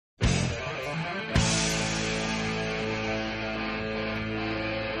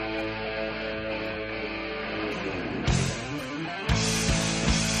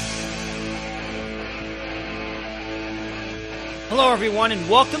Hello, everyone, and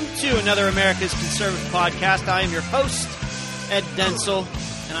welcome to another America's Conservative Podcast. I am your host, Ed Denzel,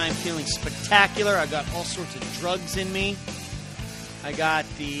 and I am feeling spectacular. I got all sorts of drugs in me. I got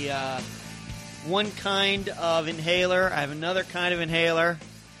the one kind of inhaler. I have another kind of inhaler.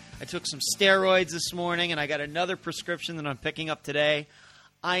 I took some steroids this morning, and I got another prescription that I'm picking up today.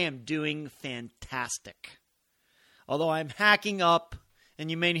 I am doing fantastic. Although I'm hacking up, and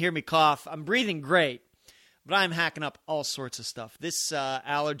you may hear me cough, I'm breathing great. But I'm hacking up all sorts of stuff. This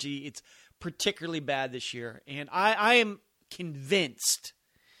allergy, it's particularly bad this year. And I am convinced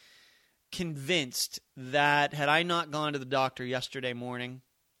that had I not gone to the doctor yesterday morning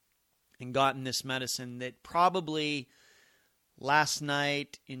and gotten this medicine, that probably last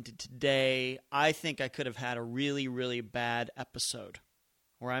night into today, I think I could have had a really, really bad episode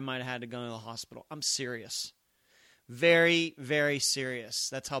where I might have had to go to the hospital. I'm serious. Very, very serious.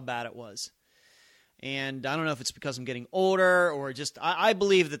 That's how bad it was. And I don't know if it's because I'm getting older or just I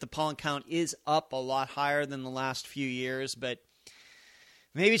believe that the pollen count is up a lot higher than the last few years, but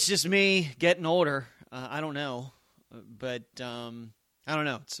maybe it's just me getting older. I don't know. But I don't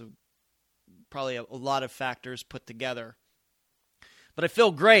know. It's probably a lot of factors put together. But I feel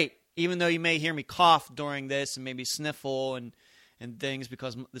great, even though you may hear me cough during this and maybe sniffle and things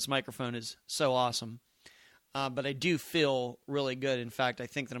because this microphone is so awesome. But I do feel really good. In fact, I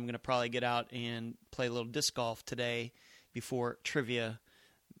think that I'm going to probably get out and play a little disc golf today before trivia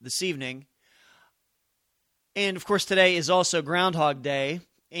this evening. And, of course, today is also Groundhog Day.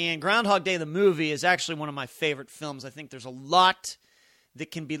 And Groundhog Day, the movie, is actually one of my favorite films. I think there's a lot that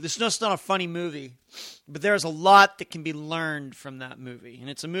can be... It's just not a funny movie, but there's a lot that can be learned from that movie. And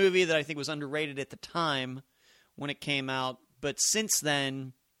it's a movie that I think was underrated at the time when it came out. But since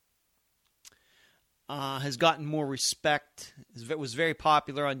then... has gotten more respect. It was very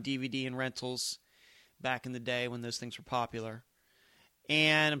popular on DVD and rentals back in the day when those things were popular.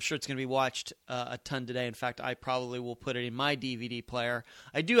 And I'm sure it's going to be watched a ton today. In fact, I probably will put it in my DVD player.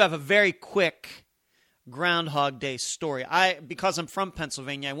 I do have a very quick Groundhog Day story. Because I'm from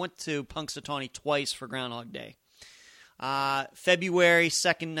Pennsylvania, I went to Punxsutawney twice for Groundhog Day. February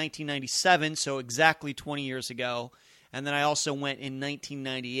 2nd, 1997, so exactly 20 years ago. And then I also went in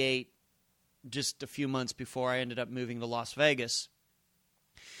 1998, just a few months before I ended up moving to Las Vegas.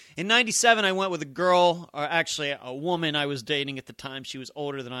 In 97, I went with a girl, or actually a woman I was dating at the time. She was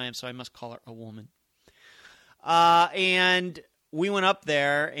older than I am, so I must call her a woman. And we went up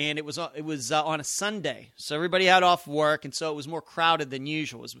there, and it was on a Sunday. So everybody had off work, and so it was more crowded than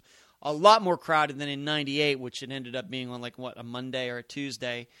usual. It was a lot more crowded than in 98, which it ended up being on a Monday or a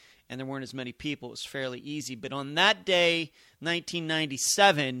Tuesday, and there weren't as many people. It was fairly easy. But on that day,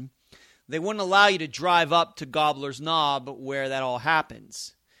 1997... they wouldn't allow you to drive up to Gobbler's Knob where that all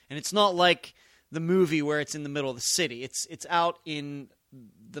happens. And it's not like the movie where it's in the middle of the city. It's out in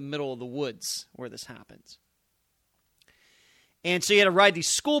the middle of the woods where this happens. And so you had to ride these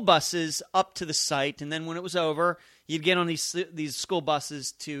school buses up to the site, and then when it was over, you'd get on these school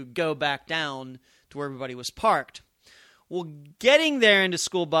buses to go back down to where everybody was parked. Well, getting there in the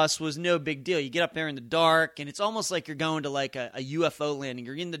school bus was no big deal. You get up there in the dark, and it's almost like you're going to like a UFO landing.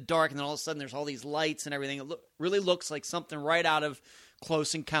 You're in the dark, and then all of a sudden there's all these lights and everything. It really looks like something right out of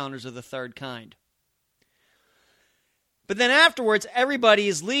Close Encounters of the Third Kind. But then afterwards, everybody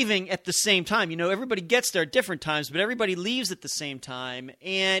is leaving at the same time. You know, everybody gets there at different times, but everybody leaves at the same time,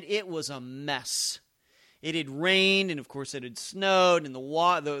 and it was a mess. It had rained, and of course it had snowed, and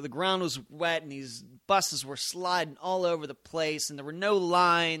the ground was wet, and these buses were sliding all over the place, and there were no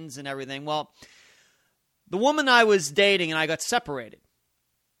lines and everything. Well, the woman I was dating and I got separated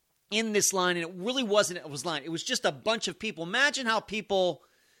in this line, and it really wasn't a line. It was just a bunch of people. Imagine how people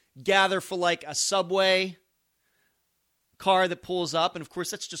gather for like a subway car that pulls up, and of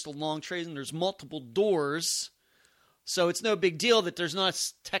course that's just a long train, and there's multiple doors, so it's no big deal that there's not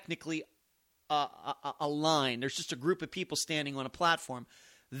technically a line. There's just a group of people standing on a platform.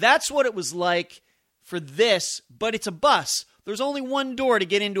 That's what it was like for this, but it's a bus. There's only one door to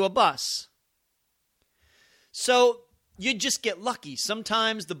get into a bus. So you'd just get lucky.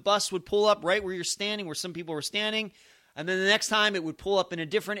 Sometimes the bus would pull up right where you're standing, where some people were standing, and then the next time it would pull up in a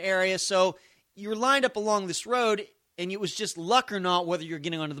different area. So you're lined up along this road, and it was just luck or not whether you're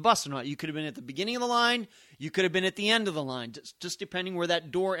getting onto the bus or not. You could have been at the beginning of the line. You could have been at the end of the line, just depending where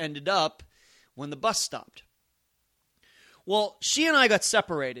that door ended up when the bus stopped. Well, she and I got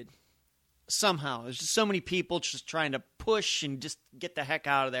separated somehow. There's just so many people just trying to push and just get the heck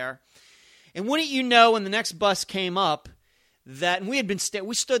out of there. And wouldn't you know, when the next bus came up, and we had been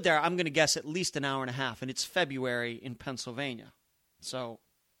we stood there, I'm going to guess, at least an hour and a half, and it's February in Pennsylvania. So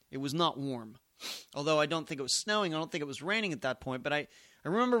it was not warm. Although I don't think it was snowing. I don't think it was raining at that point. But I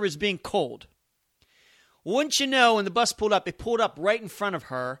remember it was being cold. Wouldn't you know, when the bus pulled up, it pulled up right in front of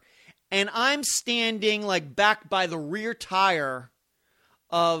her. And I'm standing like back by the rear tire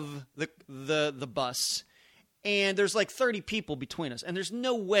of the bus. And there's like 30 people between us. And there's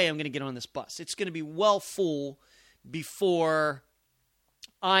no way I'm going to get on this bus. It's going to be well full before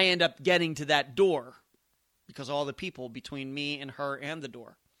I end up getting to that door, because of all the people between me and her and the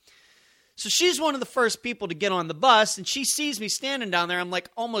door. So she's one of the first people to get on the bus, and she sees me standing down there. I'm like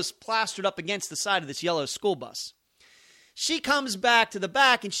almost plastered up against the side of this yellow school bus. She comes back to the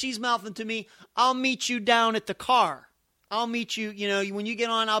back, and she's mouthing to me, "I'll meet you down at the car. I'll meet you, when you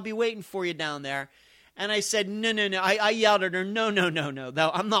get on, I'll be waiting for you down there." And I said, no. I yelled at her, no,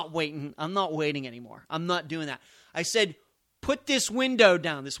 I'm not waiting. I'm not waiting anymore. I'm not doing that. I said, "Put this window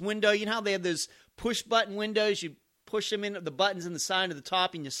down." This window, you know how they have those push button windows? You push them in, the buttons in the side of the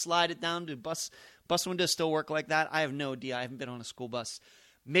top, and you slide it down. Do bus windows still work like that? I have no idea. I haven't been on a school bus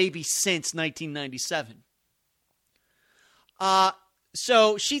maybe since 1997.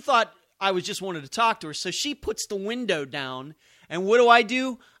 So she thought I just wanted to talk to her. So she puts the window down, and what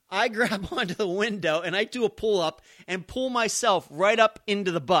do? I grab onto the window, and I do a pull-up and pull myself right up into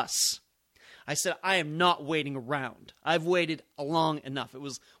the bus. I said, I am not waiting around. I've waited long enough. It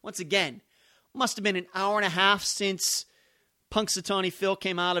was, once again, must have been an hour and a half since Punxsutawney Phil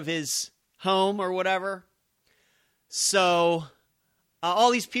came out of his home or whatever. So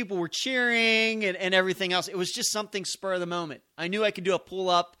all these people were cheering and everything else. It was just something spur of the moment. I knew I could do a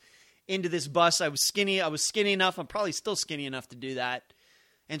pull-up into this bus. I was skinny enough. I'm probably still skinny enough to do that.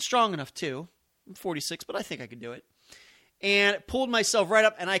 And strong enough, too. I'm 46, but I think I could do it. And pulled myself right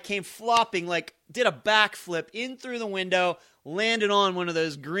up, and I came flopping, did a backflip in through the window, landed on one of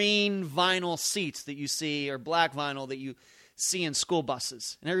those green vinyl seats that you see, or black vinyl that you see in school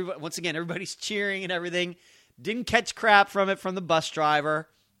buses. And everybody's cheering and everything. Didn't catch crap from the bus driver.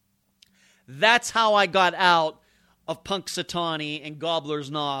 That's how I got out of Punxsutawney and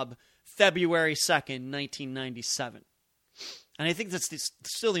Gobbler's Knob, February 2nd, 1997. And I think that's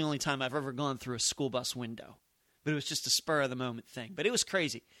still the only time I've ever gone through a school bus window. But it was just a spur-of-the-moment thing. But it was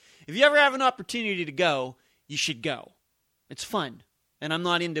crazy. If you ever have an opportunity to go, you should go. It's fun. And I'm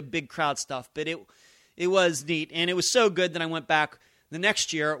not into big crowd stuff, but it was neat. And it was so good that I went back the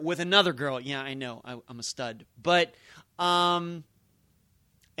next year with another girl. Yeah, I know. I'm a stud. But, and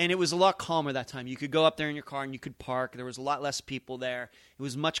it was a lot calmer that time. You could go up there in your car and you could park. There was a lot less people there. It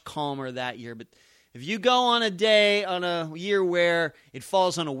was much calmer that year. But if you go on a year where it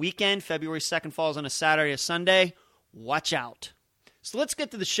falls on a weekend, February 2nd falls on a Saturday or Sunday, watch out. So let's get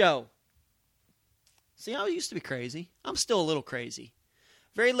to the show. See, I used to be crazy. I'm still a little crazy.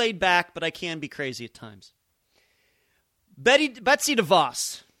 Very laid back, but I can be crazy at times. Betsy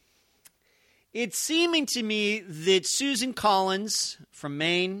DeVos. It's seeming to me that Susan Collins from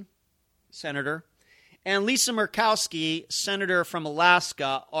Maine, senator, and Lisa Murkowski, senator from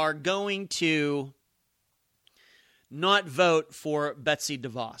Alaska, are going to not vote for Betsy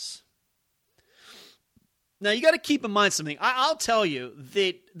DeVos. Now, you got to keep in mind something. I'll tell you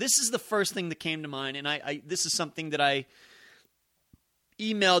that this is the first thing that came to mind, and this is something that I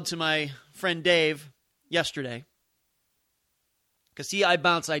emailed to my friend Dave yesterday, because I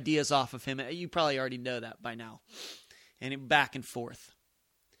bounce ideas off of him. You probably already know that by now, and back and forth.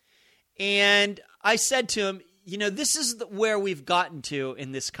 And I said to him, this is where we've gotten to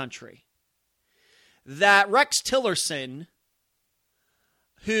in this country. That Rex Tillerson,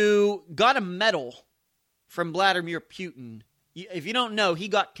 who got a medal from Vladimir Putin, if you don't know, he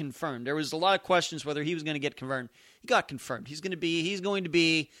got confirmed. There was a lot of questions whether he was going to get confirmed. He got confirmed. He's going to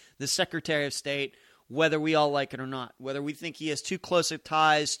be the Secretary of State, whether we all like it or not. Whether we think he has too close of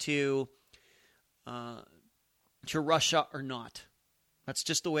ties to Russia or not. That's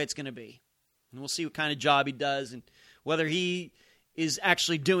just the way it's going to be. And we'll see what kind of job he does and whether he is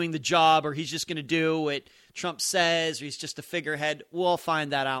actually doing the job or he's just going to do what Trump says or he's just a figurehead. We'll all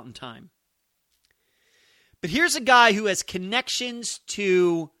find that out in time. But here's a guy who has connections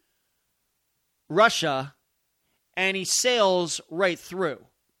to Russia and he sails right through.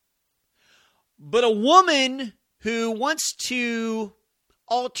 But a woman who wants to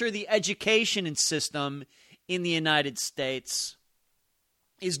alter the education system in the United States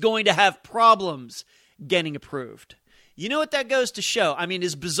is going to have problems getting approved. You know what that goes to show? I mean,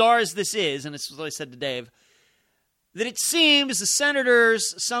 as bizarre as this is, and it's what I said to Dave, that it seems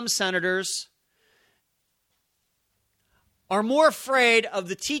some senators, are more afraid of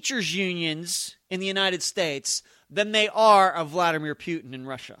the teachers' unions in the United States than they are of Vladimir Putin in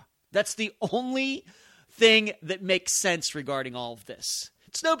Russia. That's the only thing that makes sense regarding all of this.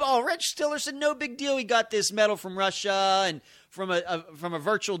 It's Rex Tillerson, no big deal. He got this medal from Russia and from a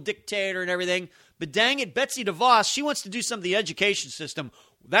virtual dictator and everything. But dang it, Betsy DeVos, she wants to do something to the education system.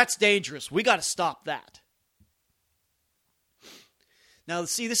 That's dangerous. We got to stop that. Now,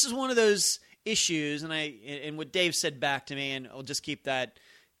 see, this is one of those issues, and what Dave said back to me, and I'll just keep that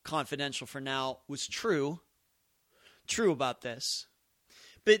confidential for now, was true about this.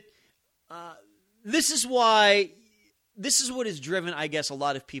 But this is what has driven, I guess, a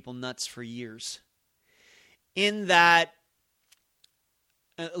lot of people nuts for years. In that,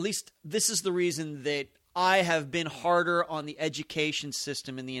 at least this is the reason that I have been harder on the education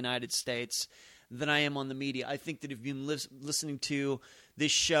system in the United States than I am on the media. I think that if you've been listening to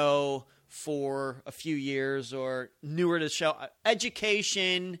this show for a few years or newer to the show,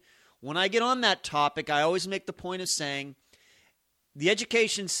 education, when I get on that topic, I always make the point of saying the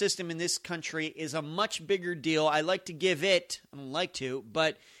education system in this country is a much bigger deal. I like to give it, I don't like to,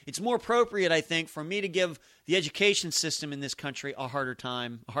 but it's more appropriate, I think, for me to give the education system in this country a hard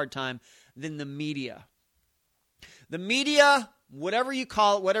time than the media. The media, whatever you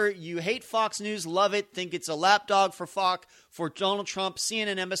call it, whether you hate Fox News, love it, think it's a lapdog for Donald Trump,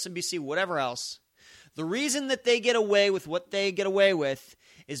 CNN, MSNBC, whatever else, the reason that they get away with what they get away with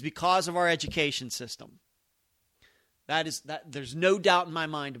is because of our education system. There's no doubt in my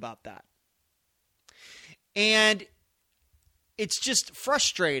mind about that. And it's just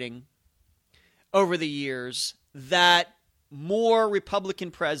frustrating over the years that more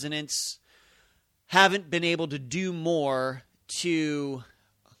Republican presidents haven't been able to do more to,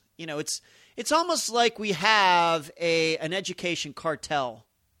 it's almost like we have an education cartel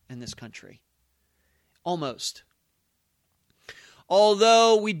in this country. Almost.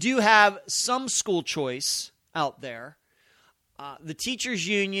 Although we do have some school choice out there, the teachers'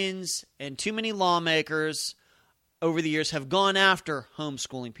 unions and too many lawmakers over the years have gone after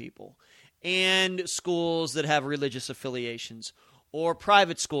homeschooling people and schools that have religious affiliations or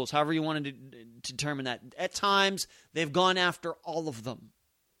private schools, however you want to determine that. At times, they've gone after all of them.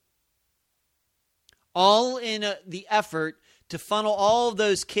 All in the effort to funnel all of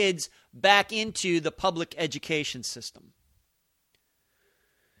those kids back into the public education system.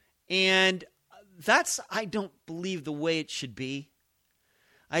 And I don't believe the way it should be.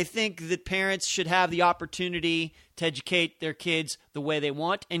 I think that parents should have the opportunity to educate their kids the way they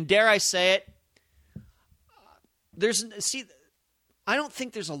want. And dare I say it, I don't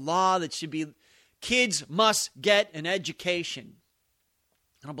think there's a law that should be, kids must get an education.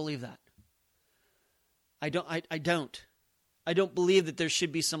 I don't believe that. I don't. I don't believe that there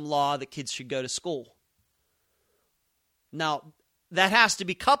should be some law that kids should go to school. Now, that has to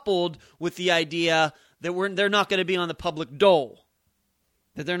be coupled with the idea that they're not going to be on the public dole,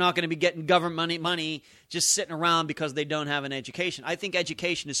 that they're not going to be getting government money just sitting around because they don't have an education. I think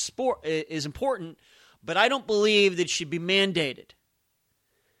education is important, but I don't believe that it should be mandated.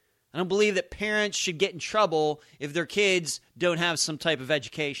 I don't believe that parents should get in trouble if their kids don't have some type of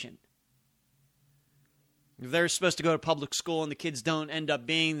education. If they're supposed to go to public school and the kids don't end up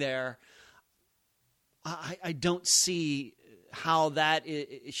being there, I don't see how there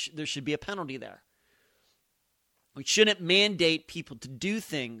should be a penalty there. We shouldn't mandate people to do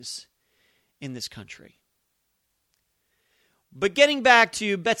things in this country. But getting back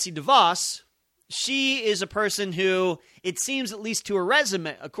to Betsy DeVos, she is a person who, it seems at least to her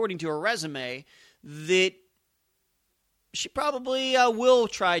resume, according to her resume, that she probably will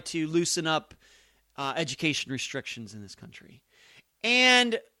try to loosen up education restrictions in this country.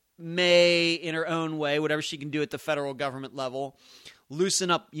 And may, in her own way, whatever she can do at the federal government level, loosen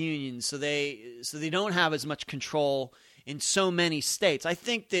up unions so they don't have as much control in so many states. I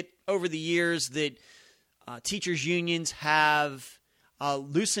think that over the years that teachers' unions have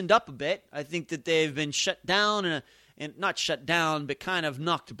loosened up a bit. I think that they've been shut down and not shut down, but kind of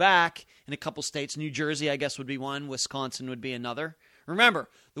knocked back in a couple states. New Jersey, I guess, would be one. Wisconsin would be another. Remember,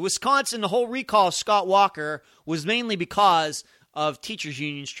 the whole recall of Scott Walker was mainly because of teachers'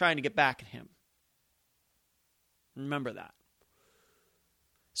 unions trying to get back at him. Remember that.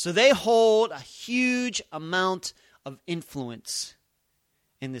 So they hold a huge amount of influence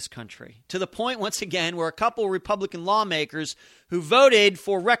in this country, to the point, once again, where a couple Republican lawmakers who voted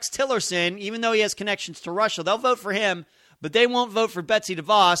for Rex Tillerson, even though he has connections to Russia, they'll vote for him, but they won't vote for Betsy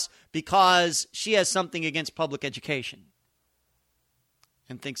DeVos because she has something against public education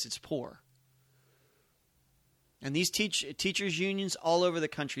and thinks it's poor. And these teachers' unions all over the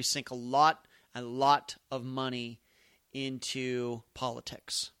country sink a lot of money into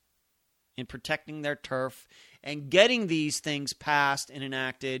politics, in protecting their turf, and getting these things passed and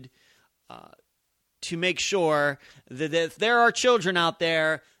enacted to make sure that if there are children out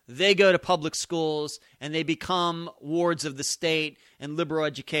there, they go to public schools and they become wards of the state and liberal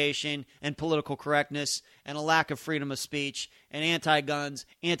education and political correctness and a lack of freedom of speech and anti-guns,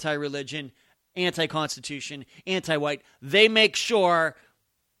 anti-religion, anti-constitution, anti-white. They make sure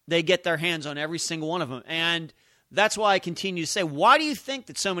they get their hands on every single one of them. And that's why I continue to say, why do you think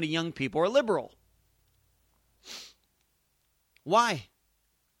that so many young people are liberal? Why?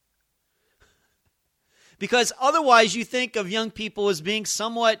 Because otherwise you think of young people as being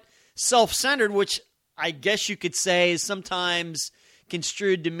somewhat self-centered, which I guess you could say is sometimes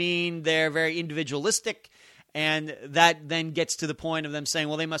construed to mean they're very individualistic, and that then gets to the point of them saying,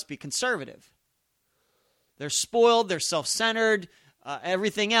 well, they must be conservative. They're spoiled, they're self-centered,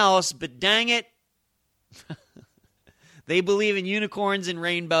 everything else, but dang it, they believe in unicorns and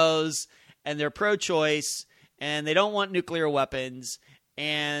rainbows, and they're pro-choice, and they don't want nuclear weapons,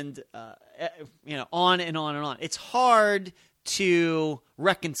 and on and on and on. It's hard to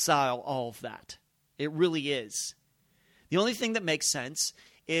reconcile all of that. It really is. The only thing that makes sense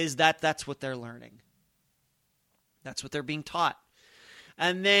is that that's what they're learning. That's what they're being taught.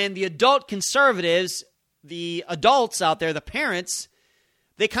 And then the adult conservatives, the adults out there, the parents,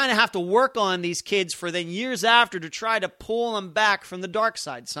 they kind of have to work on these kids for then years after to try to pull them back from the dark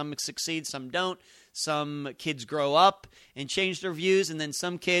side. Some succeed, some don't. Some kids grow up and change their views, and then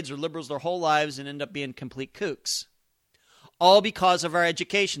some kids are liberals their whole lives and end up being complete kooks. All because of our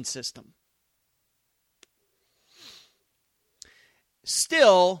education system.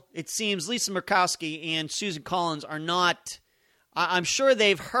 Still, it seems Lisa Murkowski and Susan Collins are not, I'm sure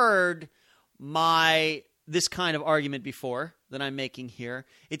they've heard this kind of argument before that I'm making here.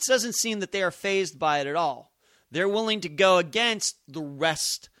 It doesn't seem that they are fazed by it at all. They're willing to go against the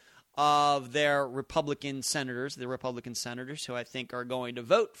rest of their Republican senators, the Republican senators who I think are going to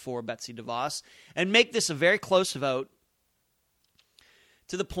vote for Betsy DeVos, and make this a very close vote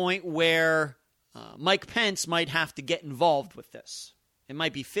to the point where Mike Pence might have to get involved with this. It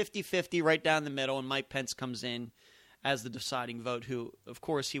might be 50-50 right down the middle, and Mike Pence comes in as the deciding vote, who, of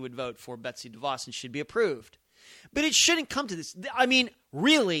course, he would vote for Betsy DeVos and should be approved. But it shouldn't come to this.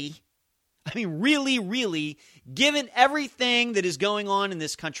 Really, given everything that is going on in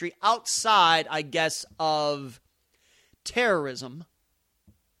this country outside, I guess, of terrorism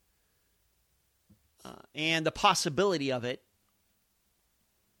and the possibility of it,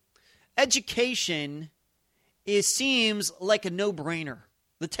 education seems like a no-brainer.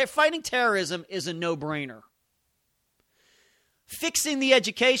 Fighting terrorism is a no-brainer. Fixing the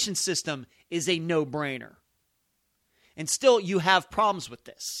education system is a no-brainer. And still, you have problems with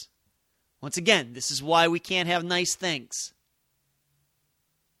this. Once again, this is why we can't have nice things.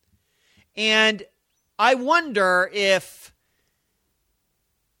 And I wonder if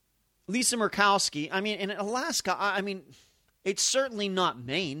Lisa Murkowski, in Alaska, it's certainly not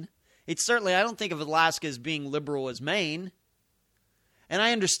Maine. I don't think of Alaska as being liberal as Maine. And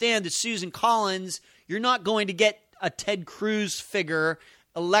I understand that Susan Collins, you're not going to get a Ted Cruz figure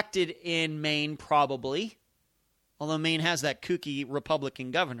elected in Maine, probably. Although Maine has that kooky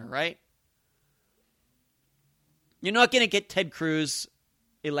Republican governor, right? You're not going to get Ted Cruz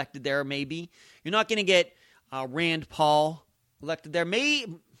elected there, maybe. You're not going to get Rand Paul elected there.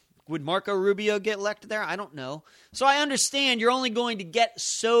 Would Marco Rubio get elected there? I don't know. So I understand you're only going to get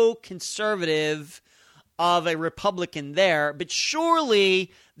so conservative of a Republican there, but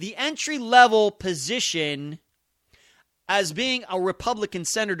surely the entry-level position as being a Republican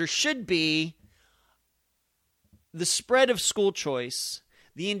senator should be the spread of school choice,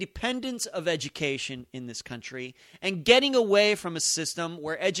 the independence of education in this country, and getting away from a system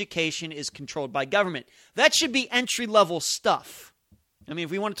where education is controlled by government. That should be entry-level stuff.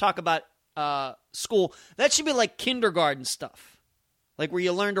 If we want to talk about school, that should be like kindergarten stuff, like where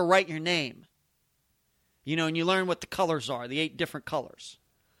you learn to write your name, and you learn what the colors are, the 8 different colors.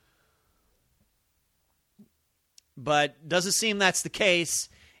 But doesn't seem that's the case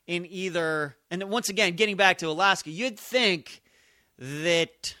in either. And once again, getting back to Alaska, you'd think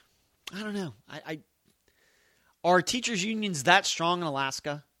that, I don't know, are teachers' unions that strong in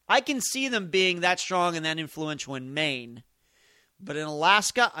Alaska? I can see them being that strong and that influential in Maine. But in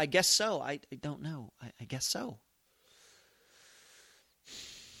Alaska, I guess so. I don't know. I guess so.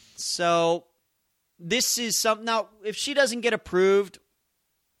 So this is something. Now, if she doesn't get approved,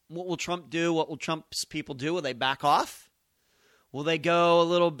 what will Trump do? What will Trump's people do? Will they back off? Will they go a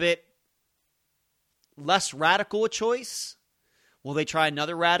little bit less radical a choice? Will they try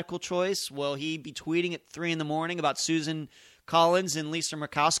another radical choice? Will he be tweeting at 3 a.m. about Susan Collins and Lisa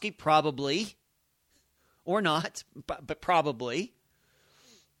Murkowski? Probably. Or not, but probably.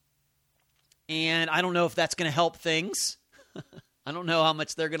 And I don't know if that's going to help things. I don't know how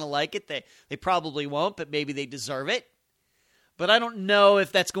much they're going to like it. They probably won't, but maybe they deserve it. But I don't know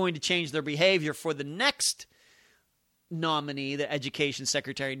if that's going to change their behavior for the next nominee, the education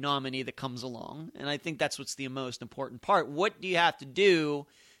secretary nominee that comes along. And I think that's what's the most important part. What do you have to do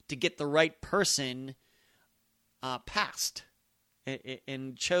to get the right person passed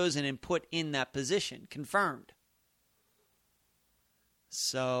and chosen and put in that position, confirmed?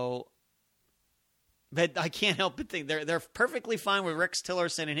 So, but I can't help but think they're perfectly fine with Rex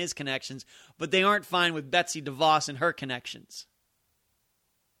Tillerson and his connections, but they aren't fine with Betsy DeVos and her connections.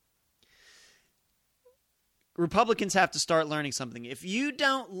 Republicans have to start learning something. If you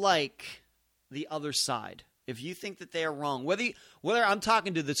don't like the other side, if you think that they are wrong, whether I'm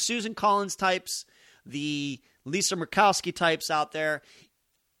talking to the Susan Collins types, the Lisa Murkowski types out there,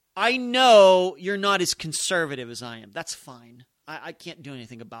 I know you're not as conservative as I am. That's fine. I can't do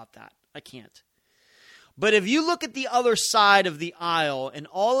anything about that. I can't. But if you look at the other side of the aisle and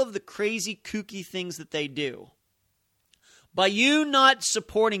all of the crazy, kooky things that they do, by you not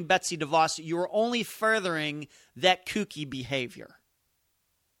supporting Betsy DeVos, you are only furthering that kooky behavior.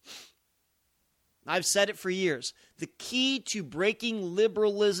 I've said it for years. The key to breaking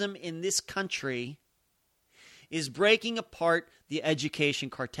liberalism in this country is breaking apart the education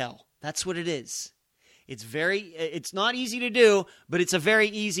cartel. That's what it is. It's not easy to do, but it's a very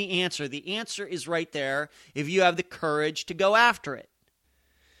easy answer. The answer is right there if you have the courage to go after it.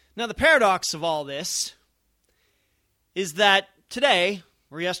 Now, the paradox of all this is that today,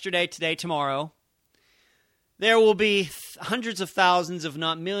 or yesterday, today, tomorrow, there will be hundreds of thousands, if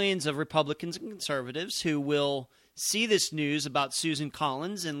not millions, of Republicans and conservatives who will see this news about Susan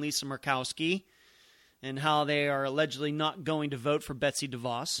Collins and Lisa Murkowski and how they are allegedly not going to vote for Betsy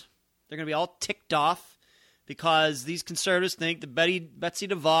DeVos. They're going to be all ticked off because these conservatives think that Betsy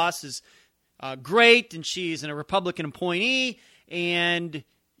DeVos is great and she's a Republican appointee and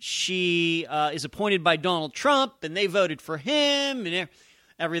she is appointed by Donald Trump and they voted for him and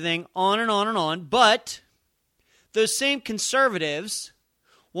everything, on and on and on. But those same conservatives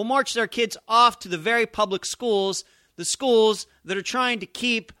will march their kids off to the very public schools, the schools that are trying to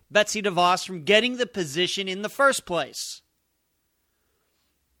keep Betsy DeVos from getting the position in the first place.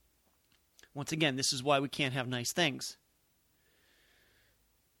 Once again, this is why we can't have nice things.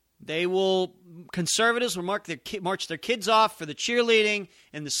 Conservatives will march their kids off for the cheerleading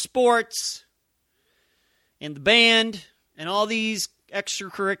and the sports and the band and all these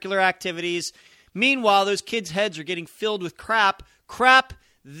extracurricular activities. Meanwhile, those kids' heads are getting filled with crap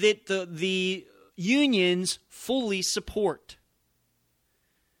that the unions fully support.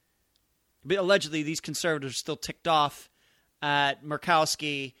 But allegedly, these conservatives are still ticked off at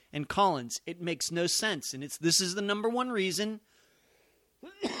Murkowski and Collins. It makes no sense. And this is the number one reason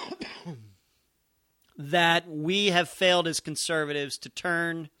that we have failed as conservatives to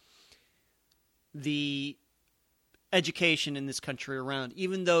turn the education in this country around,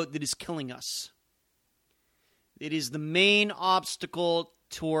 even though it is killing us. It is the main obstacle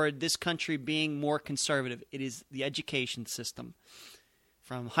toward this country being more conservative. It is the education system.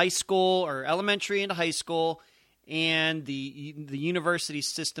 From high school or elementary into high school and the university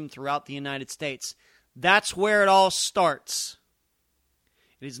system throughout the United States. That's where it all starts.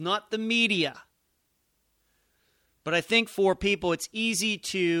 It is not the media. But I think for people it's easy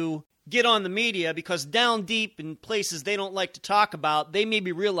to get on the media because down deep in places they don't like to talk about, they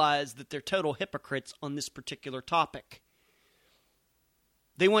maybe realize that they're total hypocrites on this particular topic.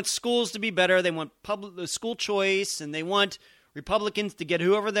 They want schools to be better, they want school choice, and they want Republicans to get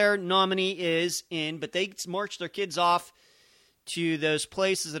whoever their nominee is in, but they march their kids off to those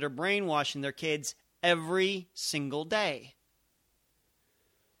places that are brainwashing their kids every single day.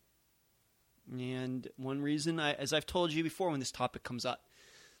 And one reason, as I've told you before when this topic comes up,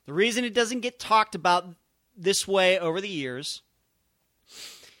 the reason it doesn't get talked about this way over the years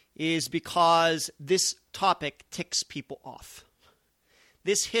is because this topic ticks people off.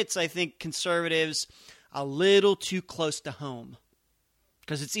 This hits, I think, conservatives a little too close to home.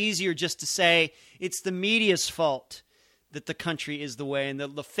 Because it's easier just to say it's the media's fault that the country is the way and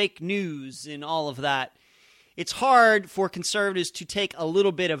the fake news and all of that. It's hard for conservatives to take a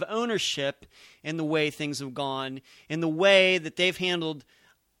little bit of ownership in the way things have gone, in the way that they've handled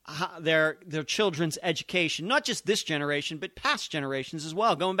their children's education, not just this generation, but past generations as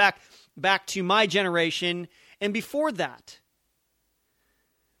well, going back to my generation and before that.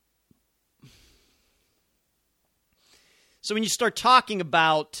 So when you start talking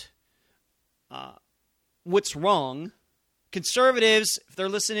about what's wrong, conservatives, if they're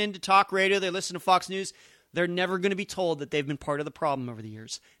listening to talk radio, they listen to Fox News, they're never going to be told that they've been part of the problem over the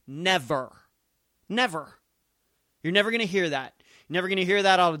years. Never. Never. You're never going to hear that. You're never going to hear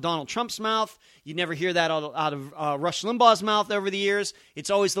that out of Donald Trump's mouth. You never hear that out of Rush Limbaugh's mouth over the years. It's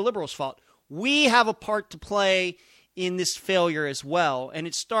always the liberals' fault. We have a part to play in this failure as well, and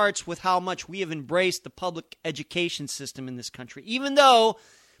it starts with how much we have embraced the public education system in this country. Even though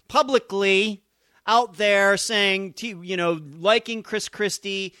publicly out there saying, liking Chris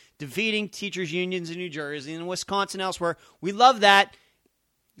Christie, defeating teachers' unions in New Jersey and Wisconsin, elsewhere, we love that.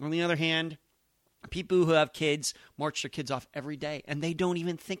 On the other hand, people who have kids march their kids off every day, and they don't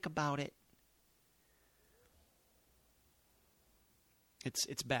even think about it.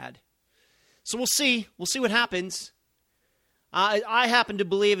 It's bad. So we'll see. We'll see what happens. I happen to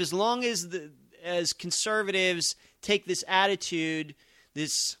believe as long as conservatives take this attitude,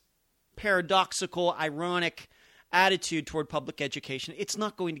 this paradoxical, ironic attitude toward public education, it's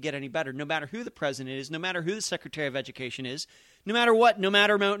not going to get any better, no matter who the president is, no matter who the Secretary of Education is, no matter what, no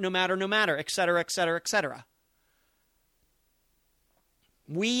matter, et cetera, et cetera, et cetera.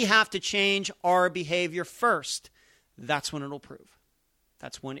 We have to change our behavior first. That's when it'll prove.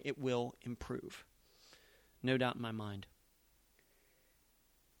 That's when it will improve. No doubt in my mind.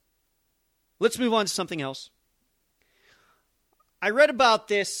 Let's move on to something else. I read about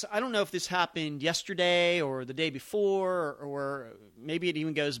this. I don't know if this happened yesterday or the day before, or maybe it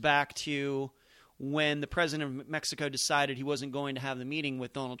even goes back to when the president of Mexico decided he wasn't going to have the meeting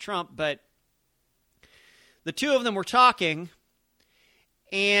with Donald Trump. But the two of them were talking,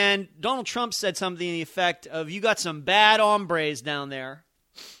 and Donald Trump said something to the effect of, "You got some bad hombres down there,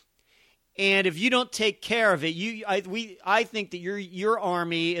 and if you don't take care of it, I think that your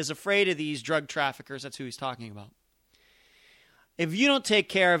army is afraid of these drug traffickers." That's who he's talking about. "If you don't take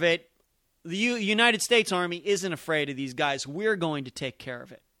care of it, the United States Army isn't afraid of these guys. We're going to take care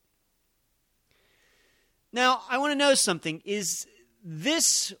of it." Now, I want to know something. Is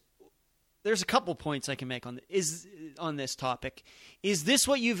this... There's a couple points I can make on this topic. Is this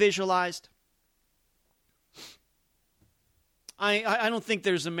what you visualized? I don't think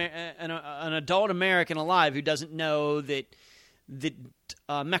there's an adult American alive who doesn't know that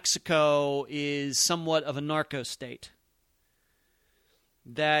Mexico is somewhat of a narco state.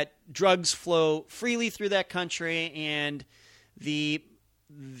 That drugs flow freely through that country, and the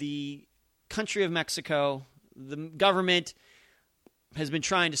country of Mexico, the government has been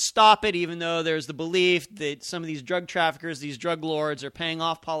trying to stop it, even though there's the belief that some of these drug traffickers, these drug lords, are paying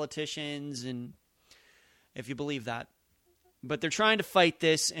off politicians, and if you believe that. But they're trying to fight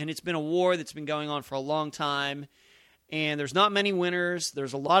this, and it's been a war that's been going on for a long time, and there's not many winners,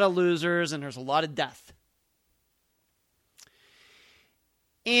 there's a lot of losers, and there's a lot of death.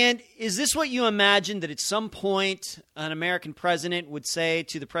 And is this what you imagine, that at some point an American president would say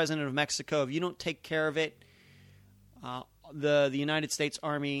to the president of Mexico, if you don't take care of it, the United States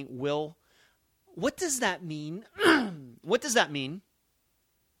Army will? What does that mean? What does that mean?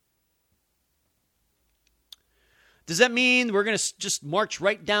 Does that mean we're going to just march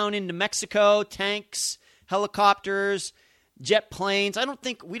right down into Mexico, tanks, helicopters, jet planes?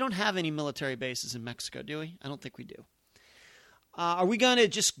 We don't have any military bases in Mexico, do we? I don't think we do. Are we going to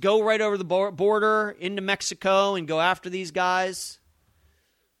just go right over the border into Mexico and go after these guys?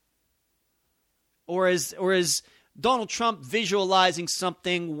 Or is Donald Trump visualizing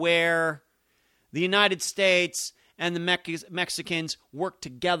something where the United States and the Mexicans work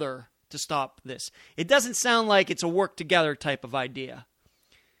together to stop this? It doesn't sound like it's a work together type of idea.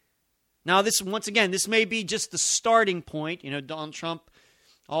 Now, this may be just the starting point. Donald Trump,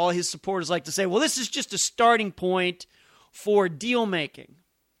 all his supporters like to say, well, this is just a starting point for deal making.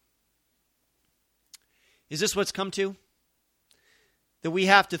 Is this what's come to? That we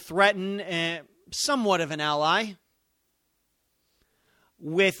have to threaten somewhat of an ally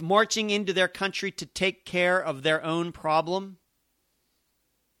with marching into their country to take care of their own problem?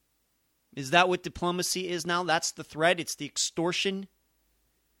 Is that what diplomacy is now? That's the threat. It's the extortion.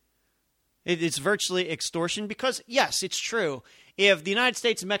 It's virtually extortion because, yes, it's true. If the United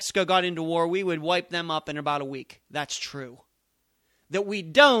States and Mexico got into war, we would wipe them up in about a week. That's true. That we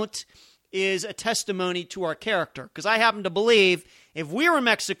don't is a testimony to our character. Because I happen to believe if we were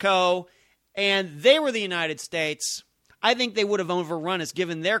Mexico and they were the United States, I think they would have overrun us,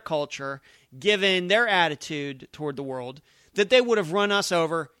 given their culture, given their attitude toward the world, that they would have run us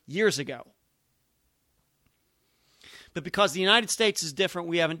over years ago. But because the United States is different,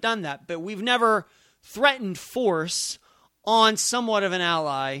 we haven't done that. But we've never threatened force on somewhat of an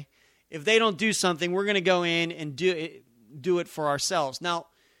ally. If they don't do something, we're going to go in and do it for ourselves. Now,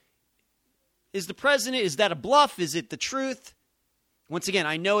 is that a bluff? Is it the truth? Once again,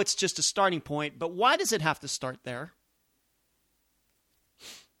 I know it's just a starting point, but why does it have to start there?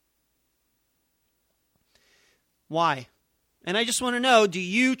 Why? And I just want to know, do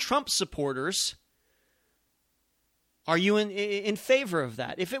you Trump supporters, are you in favor of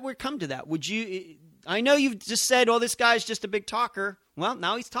that? If it were come to that, would you, I know you've just said, oh, this guy's just a big talker. Well,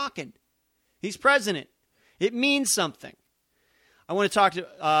 now he's talking. He's president. It means something. I want to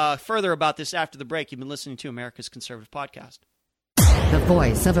talk further about this after the break. You've been listening to America's Conservative Podcast. The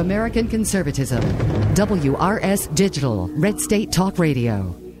voice of American conservatism. WRS Digital, Red State Talk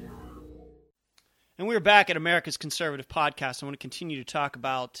Radio. And we're back at America's Conservative Podcast. I want to continue to talk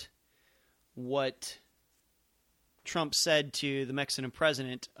about what Trump said to the Mexican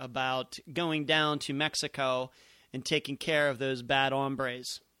president about going down to Mexico and taking care of those bad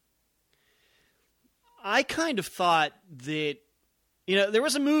hombres. I kind of thought that, there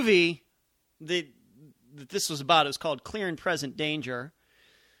was a movie that this was about. It was called Clear and Present Danger,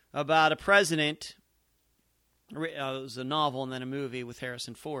 about a president. It was a novel and then a movie with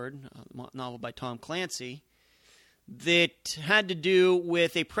Harrison Ford, a novel by Tom Clancy, that had to do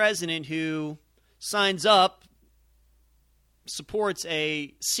with a president who signs up, supports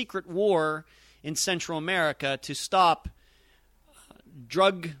a secret war in Central America to stop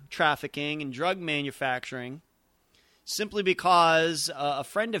drug trafficking and drug manufacturing, simply because a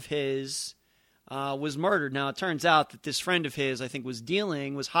friend of his was murdered. Now, it turns out that this friend of his, I think, was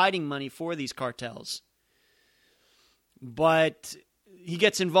hiding money for these cartels. But he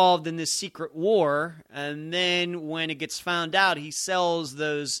gets involved in this secret war, and then when it gets found out, he sells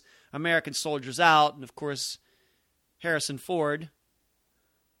those American soldiers out. And, of course, Harrison Ford,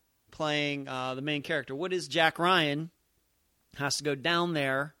 playing the main character, what is Jack Ryan, has to go down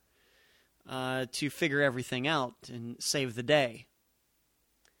there to figure everything out and save the day.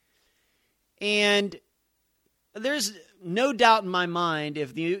 And there's no doubt in my mind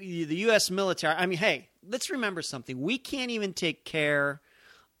if the U.S. military, hey, let's remember something. We can't even take care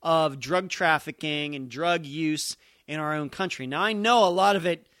of drug trafficking and drug use in our own country. Now, I know a lot of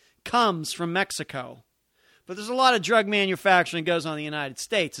it comes from Mexico, but there's a lot of drug manufacturing that goes on in the United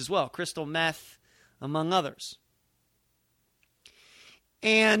States as well, crystal meth, among others.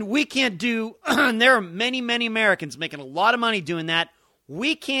 And we can't do, and there are many, many Americans making a lot of money doing that.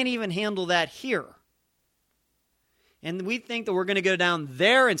 We can't even handle that here. And we think that we're going to go down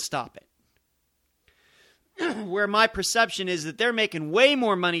there and stop it. Where my perception is that they're making way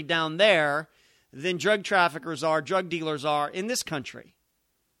more money down there than drug traffickers are, drug dealers are in this country.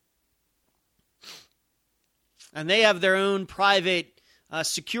 And they have their own private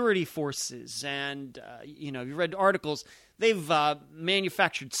security forces. And, you've read articles. They've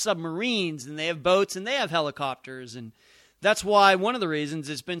manufactured submarines, and they have boats, and they have helicopters. And that's why one of the reasons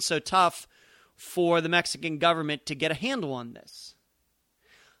it's been so tough for the Mexican government to get a handle on this.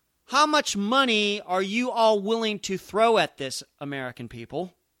 How much money are you all willing to throw at this, American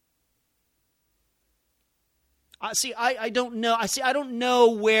people? I don't know. I don't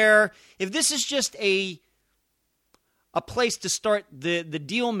know where, if this is just a place to start the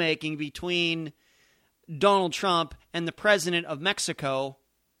deal making between Donald Trump and the president of Mexico,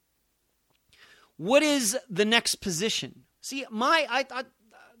 what is the next position? See,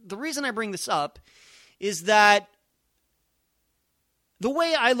 the reason I bring this up is that the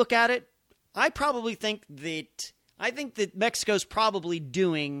way I look at it, I think that Mexico's probably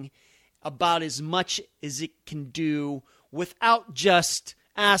doing about as much as it can do without just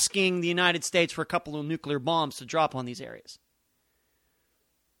asking the United States for a couple of nuclear bombs to drop on these areas.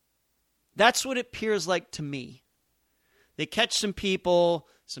 That's what it appears like to me. They catch some people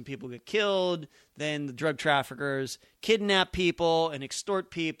get killed, then the drug traffickers kidnap people and extort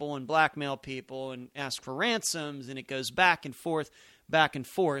people and blackmail people and ask for ransoms, and it goes back and forth, back and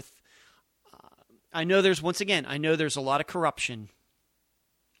forth. I know there's a lot of corruption.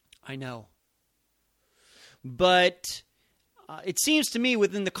 I know. But it seems to me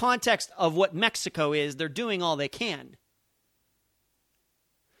within the context of what Mexico is, they're doing all they can.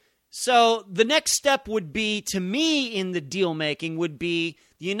 So the next step would be, to me, in the deal making, would be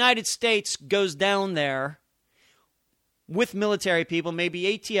the United States goes down there with military people, maybe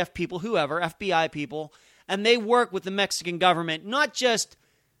ATF people, whoever, FBI people, and they work with the Mexican government, not just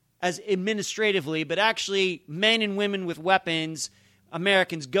as administratively, but actually men and women with weapons,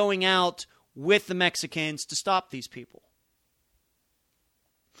 Americans going out with the Mexicans to stop these people.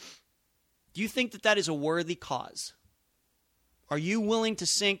 Do you think that is a worthy cause? Are you willing to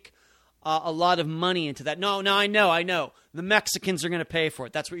sink a lot of money into that? No, I know. The Mexicans are going to pay for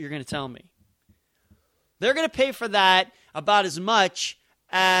it. That's what you're going to tell me. They're going to pay for that about as much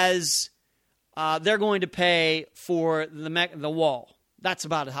as they're going to pay for the wall. That's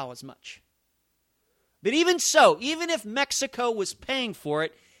about how as much. But even so, even if Mexico was paying for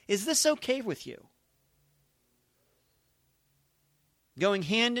it, is this okay with you? going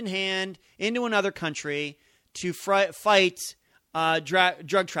hand in hand into another country to fight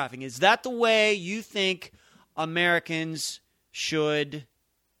drug trafficking. Is that the way you think Americans should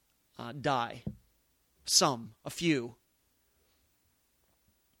die? Some, a few.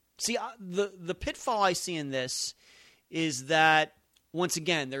 See, the pitfall I see in this is that, once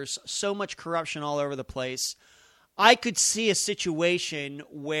again, there's so much corruption all over the place. I could see a situation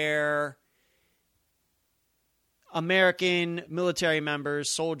where American military members,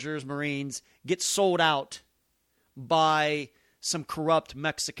 soldiers, Marines, get sold out by some corrupt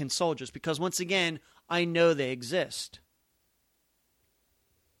Mexican soldiers because, once again, I know they exist.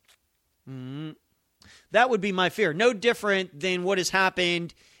 That would be my fear. No different than what has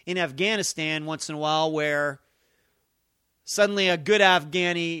happened in Afghanistan once in a while, where suddenly a good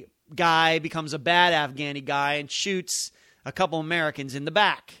Afghani guy becomes a bad Afghani guy and shoots a couple Americans in the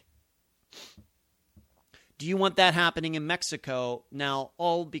back. Do you want that happening in Mexico now,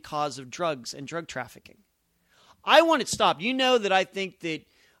 all because of drugs and drug trafficking? I want it stopped. You know that I think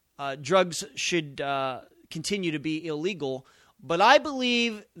that drugs should continue to be illegal, but I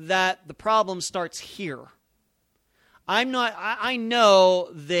believe that the problem starts here. I know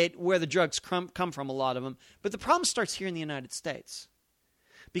that where the drugs come from, a lot of them, but the problem starts here in the United States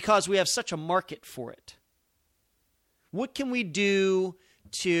because we have such a market for it. What can we do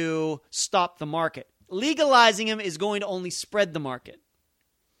to stop the market? Legalizing them is going to only spread the market.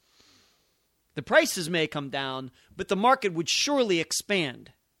 The prices may come down, but the market would surely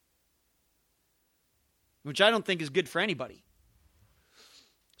expand, which I don't think is good for anybody.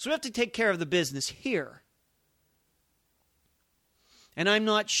 So we have to take care of the business here. And I'm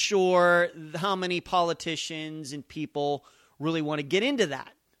not sure how many politicians and people really want to get into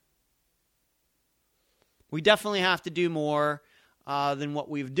that. We definitely have to do more than what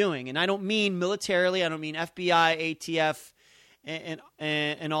we're doing. And I don't mean militarily. I don't mean FBI, ATF,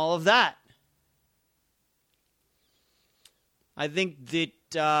 and all of that. I think that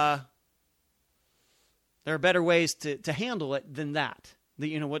there are better ways to handle it than that.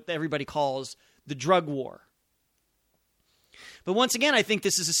 What everybody calls the drug war. But once again, I think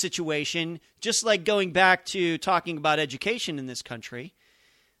this is a situation, just like going back to talking about education in this country,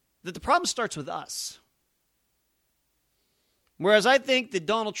 that the problem starts with us. Whereas I think that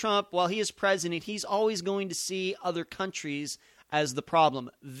Donald Trump, while he is president, he's always going to see other countries as the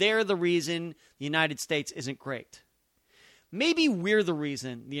problem. They're the reason the United States isn't great. Maybe we're the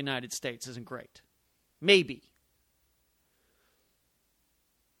reason the United States isn't great. Maybe.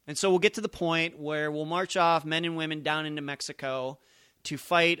 And so we'll get to the point where we'll march off men and women down into Mexico to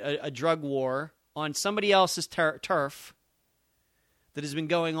fight a drug war on somebody else's turf that has been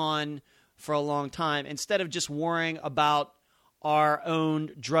going on for a long time, instead of just worrying about our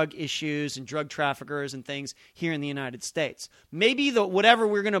own drug issues and drug traffickers and things here in the United States. Maybe whatever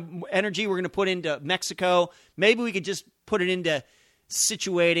energy we're going to put into Mexico, maybe we could just put it into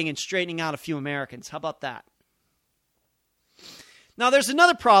situating and straightening out a few Americans. How about that? Now, there's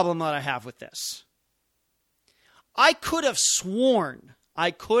another problem that I have with this. I could have sworn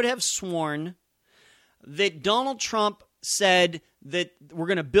that Donald Trump said that we're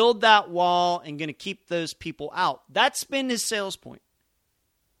going to build that wall and going to keep those people out. That's been his sales point.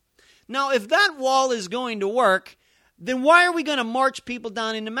 Now, if that wall is going to work, then why are we going to march people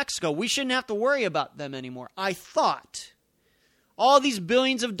down into Mexico? We shouldn't have to worry about them anymore. I thought all these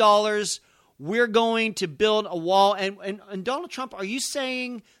billions of dollars, we're going to build a wall. And Donald Trump, are you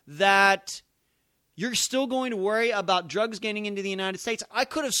saying that you're still going to worry about drugs getting into the United States? I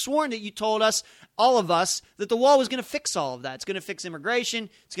could have sworn that you told us, all of us, that the wall was going to fix all of that. It's going to fix immigration.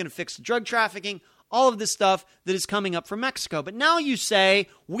 It's going to fix drug trafficking, all of this stuff that is coming up from Mexico. But now you say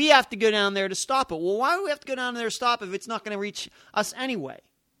we have to go down there to stop it. Well, why do we have to go down there to stop it if it's not going to reach us anyway?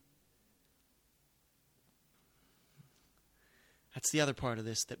 That's the other part of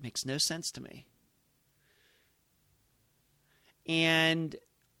this that makes no sense to me. And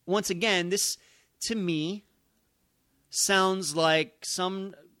once again, this, to me, sounds like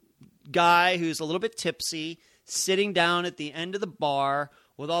some guy who's a little bit tipsy, sitting down at the end of the bar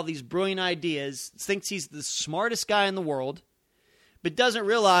with all these brilliant ideas, thinks he's the smartest guy in the world, but doesn't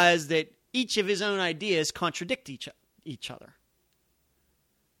realize that each of his own ideas contradict each other.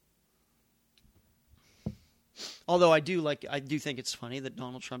 Although I do think it's funny that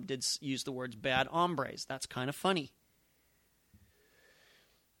Donald Trump did use the words bad hombres. That's kind of funny.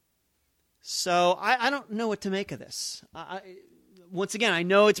 So I don't know what to make of this. Once again, I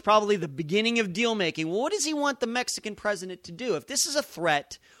know it's probably the beginning of deal making. Well, what does he want the Mexican president to do? If this is a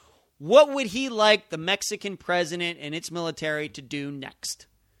threat, what would he like the Mexican president and its military to do next?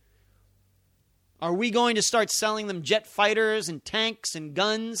 Are we going to start selling them jet fighters and tanks and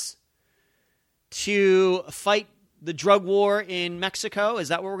guns to fight the drug war in Mexico? Is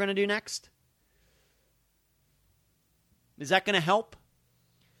that what we're going to do next? Is that going to help?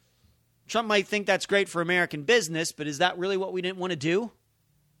 Trump might think that's great for American business, but is that really what we didn't want to do?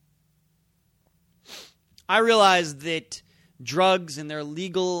 I realize that drugs and their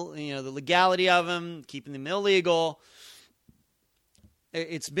legal, the legality of them, keeping them illegal,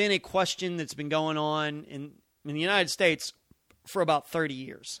 it's been a question that's been going on in the United States for about 30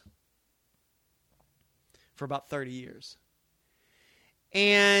 years.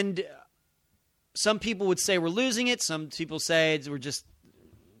 And some people would say we're losing it. Some people say we're just,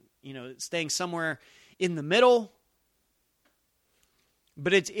 staying somewhere in the middle.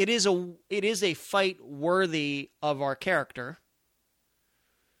 But it is a fight worthy of our character,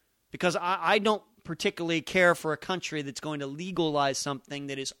 because I don't particularly care for a country that's going to legalize something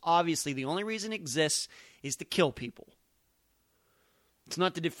that is obviously the only reason it exists is to kill people. It's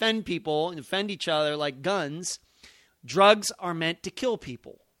not to defend people and defend each other like guns. Drugs are meant to kill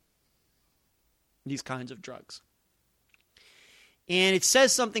people. These kinds of drugs. And it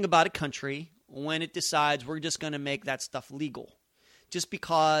says something about a country when it decides we're just going to make that stuff legal, just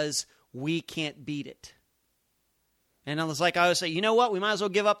because we can't beat it. And I was like, I would say, you know what? We might as well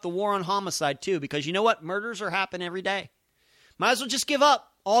give up the war on homicide too, because you know what? Murders are happening every day. Might as well just give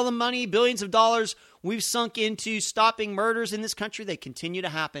up all the money, billions of dollars we've sunk into stopping murders in this country. They continue to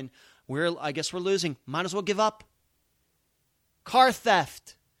happen. I guess we're losing. Might as well give up. Car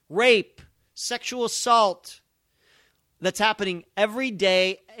theft, rape, sexual assault. That's happening every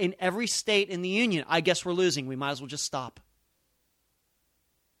day in every state in the union. I guess we're losing. We might as well just stop.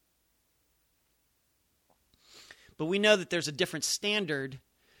 But we know that there's a different standard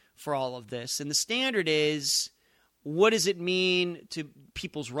for all of this. And the standard is, what does it mean to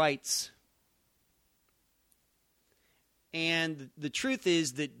people's rights? And the truth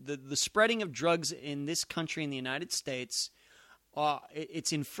is that the spreading of drugs in this country, in the United States,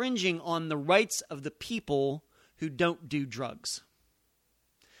 it's infringing on the rights of the people who don't do drugs.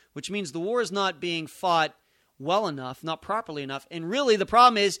 Which means the war is not being fought well enough, not properly enough. And really the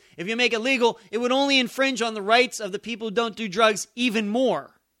problem is, if you make it legal, it would only infringe on the rights of the people who don't do drugs even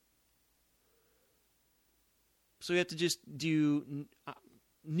more. So we have to just do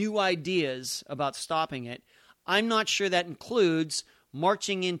new ideas about stopping it. I'm not sure that includes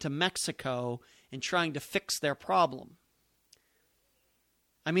marching into Mexico and trying to fix their problem.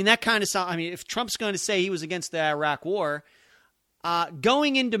 I mean, that kind of sounds, if Trump's going to say he was against the Iraq war,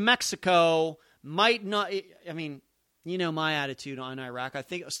 going into Mexico might not, my attitude on Iraq. I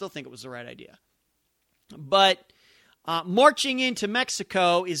still think it was the right idea. But marching into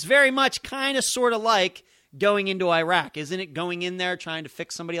Mexico is very much kind of sort of like going into Iraq, isn't it? Going in there trying to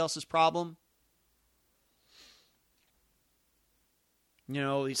fix somebody else's problem.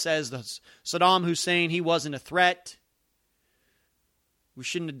 He says that Saddam Hussein, he wasn't a threat. We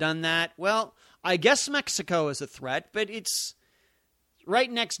shouldn't have done that. Well, I guess Mexico is a threat, but it's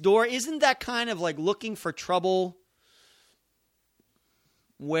right next door. Isn't that kind of like looking for trouble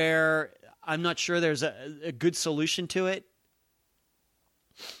where I'm not sure there's a good solution to it?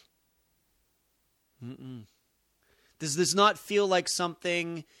 Does this not feel like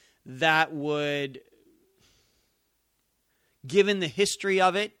something that would, given the history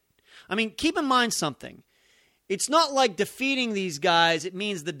of it? Keep in mind something. It's not like defeating these guys, it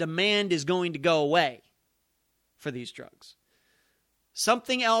means the demand is going to go away for these drugs.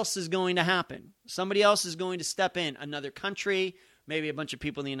 Something else is going to happen. Somebody else is going to step in. Another country, maybe a bunch of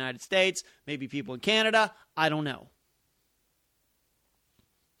people in the United States, maybe people in Canada. I don't know.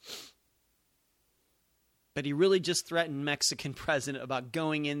 But he really just threatened Mexican president about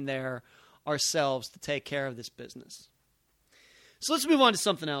going in there ourselves to take care of this business. So let's move on to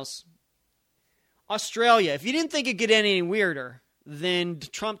something else. Australia. If you didn't think it could get any weirder than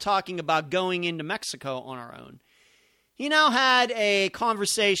Trump talking about going into Mexico on our own, he now had a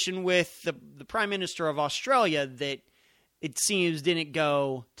conversation with the Prime Minister of Australia that it seems didn't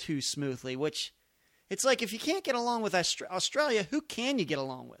go too smoothly, which it's like, if you can't get along with Australia, who can you get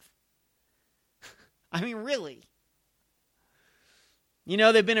along with? Really.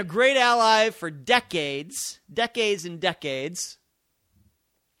 They've been a great ally for decades and decades.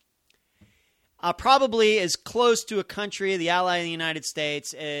 Probably as close to a country, the ally of the United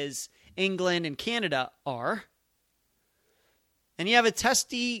States, as England and Canada are. And you have a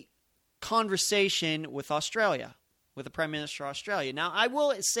testy conversation with Australia, with the Prime Minister of Australia. Now, I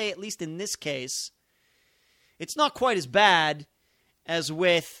will say, at least in this case, it's not quite as bad as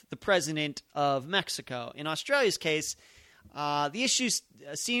with the President of Mexico. In Australia's case, The issues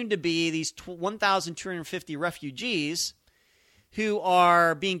seem to be these 1,250 refugees who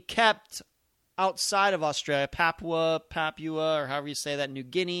are being kept outside of Australia, Papua, or however you say that, New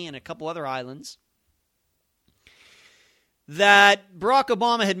Guinea, and a couple other islands, that Barack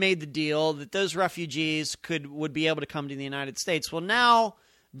Obama had made the deal that those refugees would be able to come to the United States. Well, now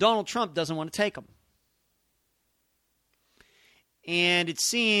Donald Trump doesn't want to take them. And it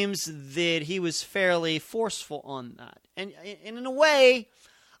seems that he was fairly forceful on that. And in a way,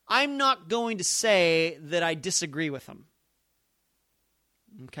 I'm not going to say that I disagree with him.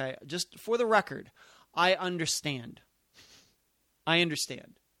 Okay, just for the record, I understand. I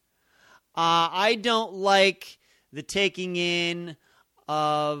don't like the taking in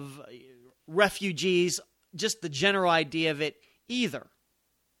of refugees, just the general idea of it either.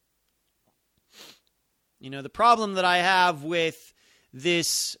 You know, the problem that I have with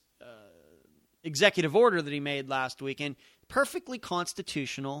this executive order that he made last weekend, perfectly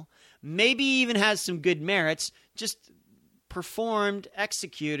constitutional, maybe even has some good merits, just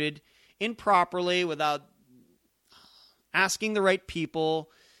executed improperly without asking the right people,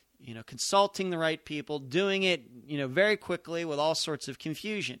 consulting the right people, doing it, very quickly with all sorts of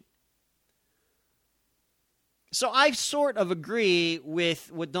confusion. So I sort of agree with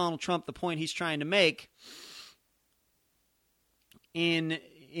Donald Trump, the point he's trying to make in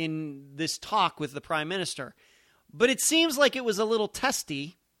this talk with the Prime Minister. But it seems like it was a little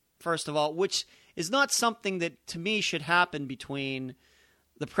testy, first of all, which is not something that, to me, should happen between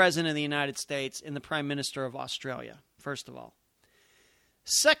the President of the United States and the Prime Minister of Australia, first of all.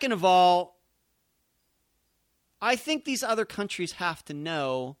 Second of all, I think these other countries have to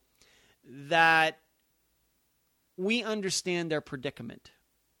know that we understand their predicament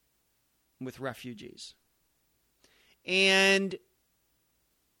with refugees. And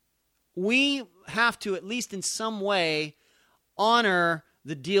we have to, at least in some way, honor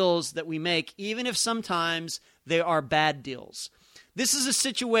the deals that we make, even if sometimes they are bad deals. This is a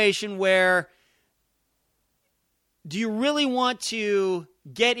situation where, do you really want to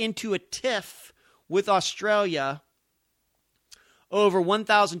get into a tiff with Australia over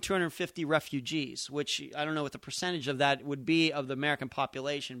 1,250 refugees, which I don't know what the percentage of that would be of the American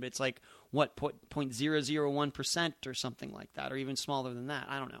population, but it's like, 0.001% or something like that, or even smaller than that.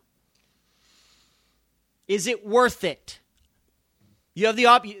 I don't know. Is it worth it? You have the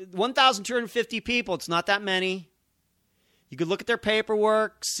 1,250 people. It's not that many. You could look at their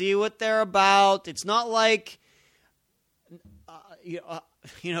paperwork, see what they're about. It's not like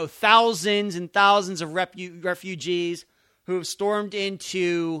thousands and thousands of refugees who have stormed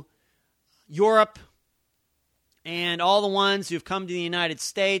into Europe and all the ones who have come to the United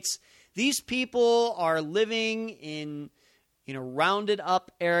States. These people are living in rounded up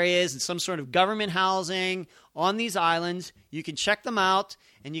areas and some sort of government housing on these islands. You can check them out,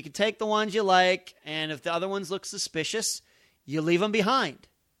 and you can take the ones you like, and if the other ones look suspicious, you leave them behind.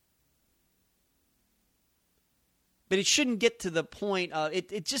 But it shouldn't get to the point of,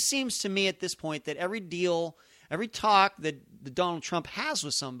 it just seems to me at this point that every deal, every talk that Donald Trump has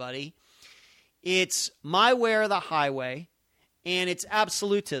with somebody, it's my way or the highway, and it's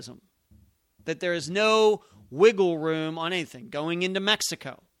absolutism. That there is no wiggle room on anything. Going into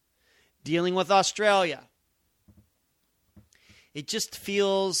Mexico, dealing with Australia. It just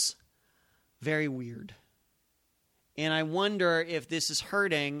feels very weird. And I wonder if this is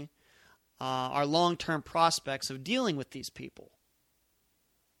hurting our long-term prospects of dealing with these people.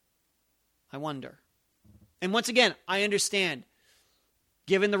 I wonder. And once again, I understand,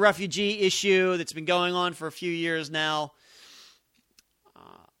 given the refugee issue that's been going on for a few years now,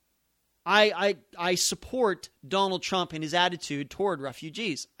 I support Donald Trump and his attitude toward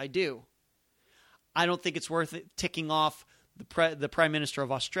refugees. I do. I don't think it's worth it ticking off the Prime Minister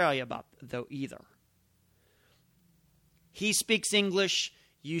of Australia about, though, either. He speaks English.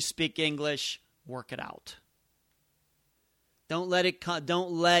 You speak English. Work it out. Don't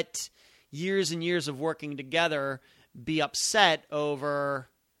let years and years of working together be upset over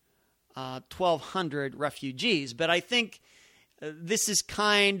 1,200 refugees. But I think this is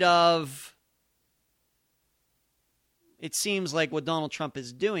kind of, it seems like what Donald Trump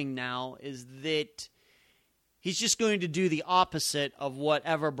is doing now is that he's just going to do the opposite of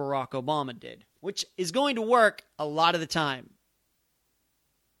whatever Barack Obama did, which is going to work a lot of the time.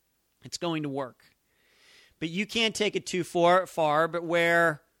 It's going to work. But you can't take it too far, but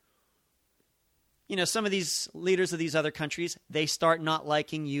where, some of these leaders of these other countries, they start not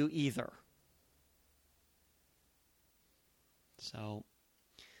liking you either. So,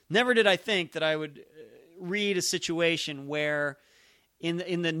 never did I think that I would read a situation where,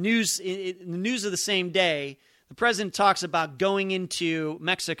 in the news of the same day, The president talks about going into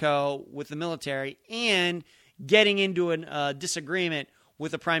Mexico with the military and getting into a disagreement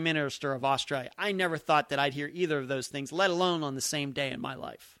with the Prime Minister of Australia. I never thought that I'd hear either of those things, let alone on the same day in my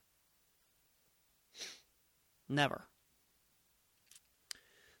life. Never.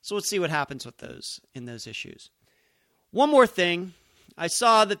 So let's see what happens with in those issues. One more thing. I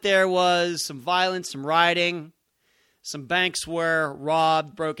saw that there was some violence, some rioting. Some banks were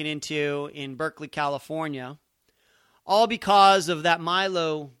robbed, broken into in Berkeley, California. All because of that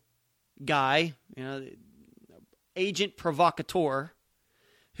Milo guy, agent provocateur,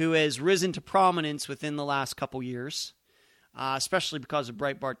 who has risen to prominence within the last couple years, especially because of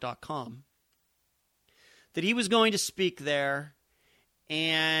Breitbart.com, that he was going to speak there,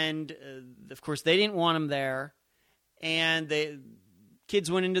 and of course they didn't want him there, and the kids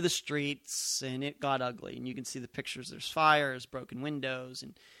went into the streets, and it got ugly. And you can see the pictures. There's fires, broken windows,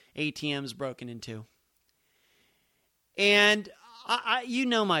 and ATMs broken into. And you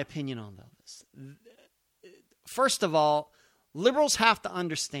know my opinion on this. First of all, liberals have to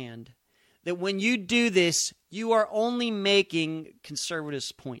understand that when you do this, you are only making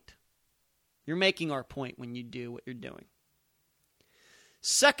conservatives' point. You're making our point when you do what you're doing.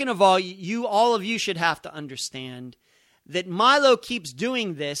 Second of all, all of you should have to understand that Milo keeps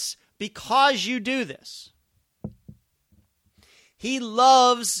doing this because you do this. He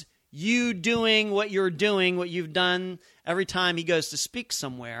loves you doing what you're doing, what you've done every time he goes to speak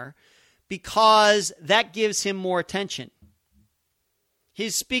somewhere, because that gives him more attention.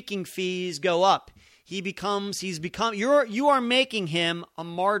 His speaking fees go up. You are making him a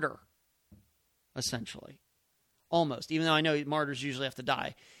martyr, essentially. Almost, even though I know martyrs usually have to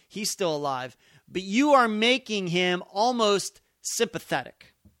die. He's still alive. But you are making him almost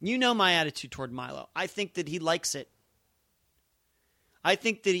sympathetic. You know my attitude toward Milo. I think that he likes it. I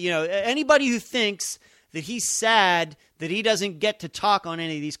think that, anybody who thinks that he's sad that he doesn't get to talk on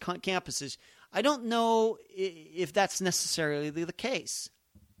any of these campuses, I don't know if that's necessarily the case.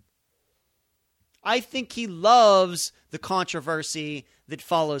 I think he loves the controversy that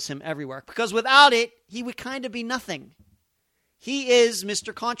follows him everywhere, because without it, he would kind of be nothing. He is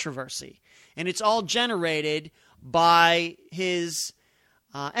Mr. Controversy, and it's all generated by his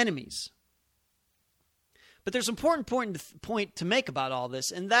enemies. But there's an important point to make about all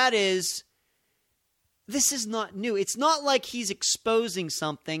this, and that is, this is not new. It's not like he's exposing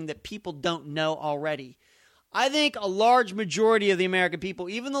something that people don't know already. I think a large majority of the American people,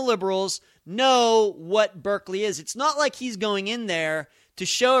 even the liberals, know what Berkeley is. It's not like he's going in there to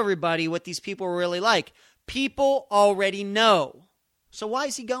show everybody what these people are really like. People already know. So why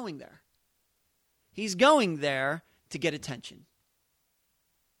is he going there? He's going there to get attention.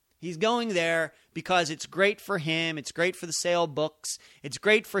 He's going there because it's great for him, it's great for the sale of books, it's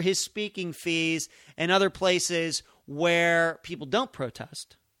great for his speaking fees and other places where people don't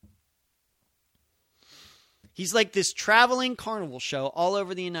protest. He's like this traveling carnival show all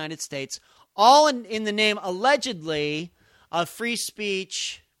over the United States, all in the name, allegedly, of free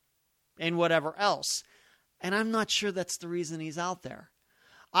speech and whatever else. And I'm not sure that's the reason he's out there.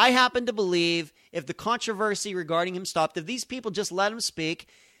 I happen to believe if the controversy regarding him stopped, if these people just let him speak,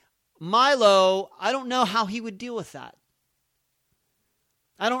 Milo, I don't know how he would deal with that.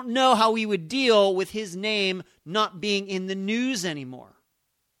 I don't know how he would deal with his name not being in the news anymore.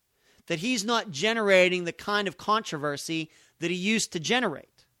 That he's not generating the kind of controversy that he used to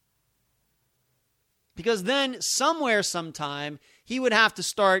generate. Because then, somewhere, sometime, he would have to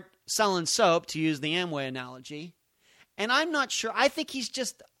start selling soap, to use the Amway analogy. And I'm not sure. I think he's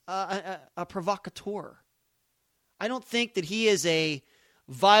just a provocateur. I don't think that he is a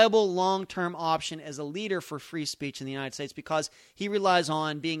viable long-term option as a leader for free speech in the United States, because he relies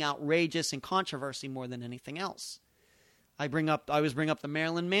on being outrageous and controversy more than anything else. I always bring up the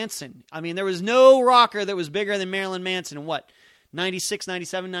Marilyn Manson. I mean, there was no rocker that was bigger than Marilyn Manson in 96,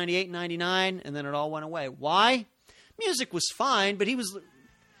 97, 98, 99, and then it all went away. Why? Music was fine, but he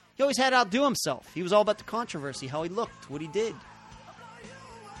always had to outdo himself. He was all about the controversy, how he looked, what he did.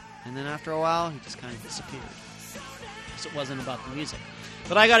 And then after a while, he just kind of disappeared. So it wasn't about the music.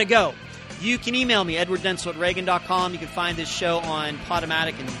 But I got to go. You can email me, edwarddenzel@reagan.com. You can find this show on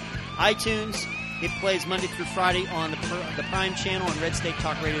Podomatic and iTunes. It plays Monday through Friday on the Prime channel on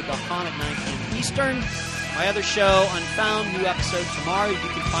redstatetalkradio.com at 9 p.m. Eastern. My other show, Unfound, new episode tomorrow. You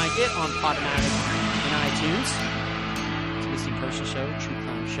can find it on Podomatic and iTunes. It's a missing person show, true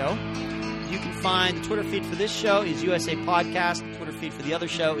crime show. You can find the Twitter feed for this show is USA Podcast. The Twitter feed for the other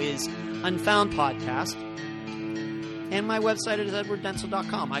show is Unfound Podcast. And my website is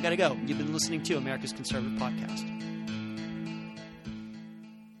edwarddenzel.com. I got to go. You've been listening to America's Conservative Podcast.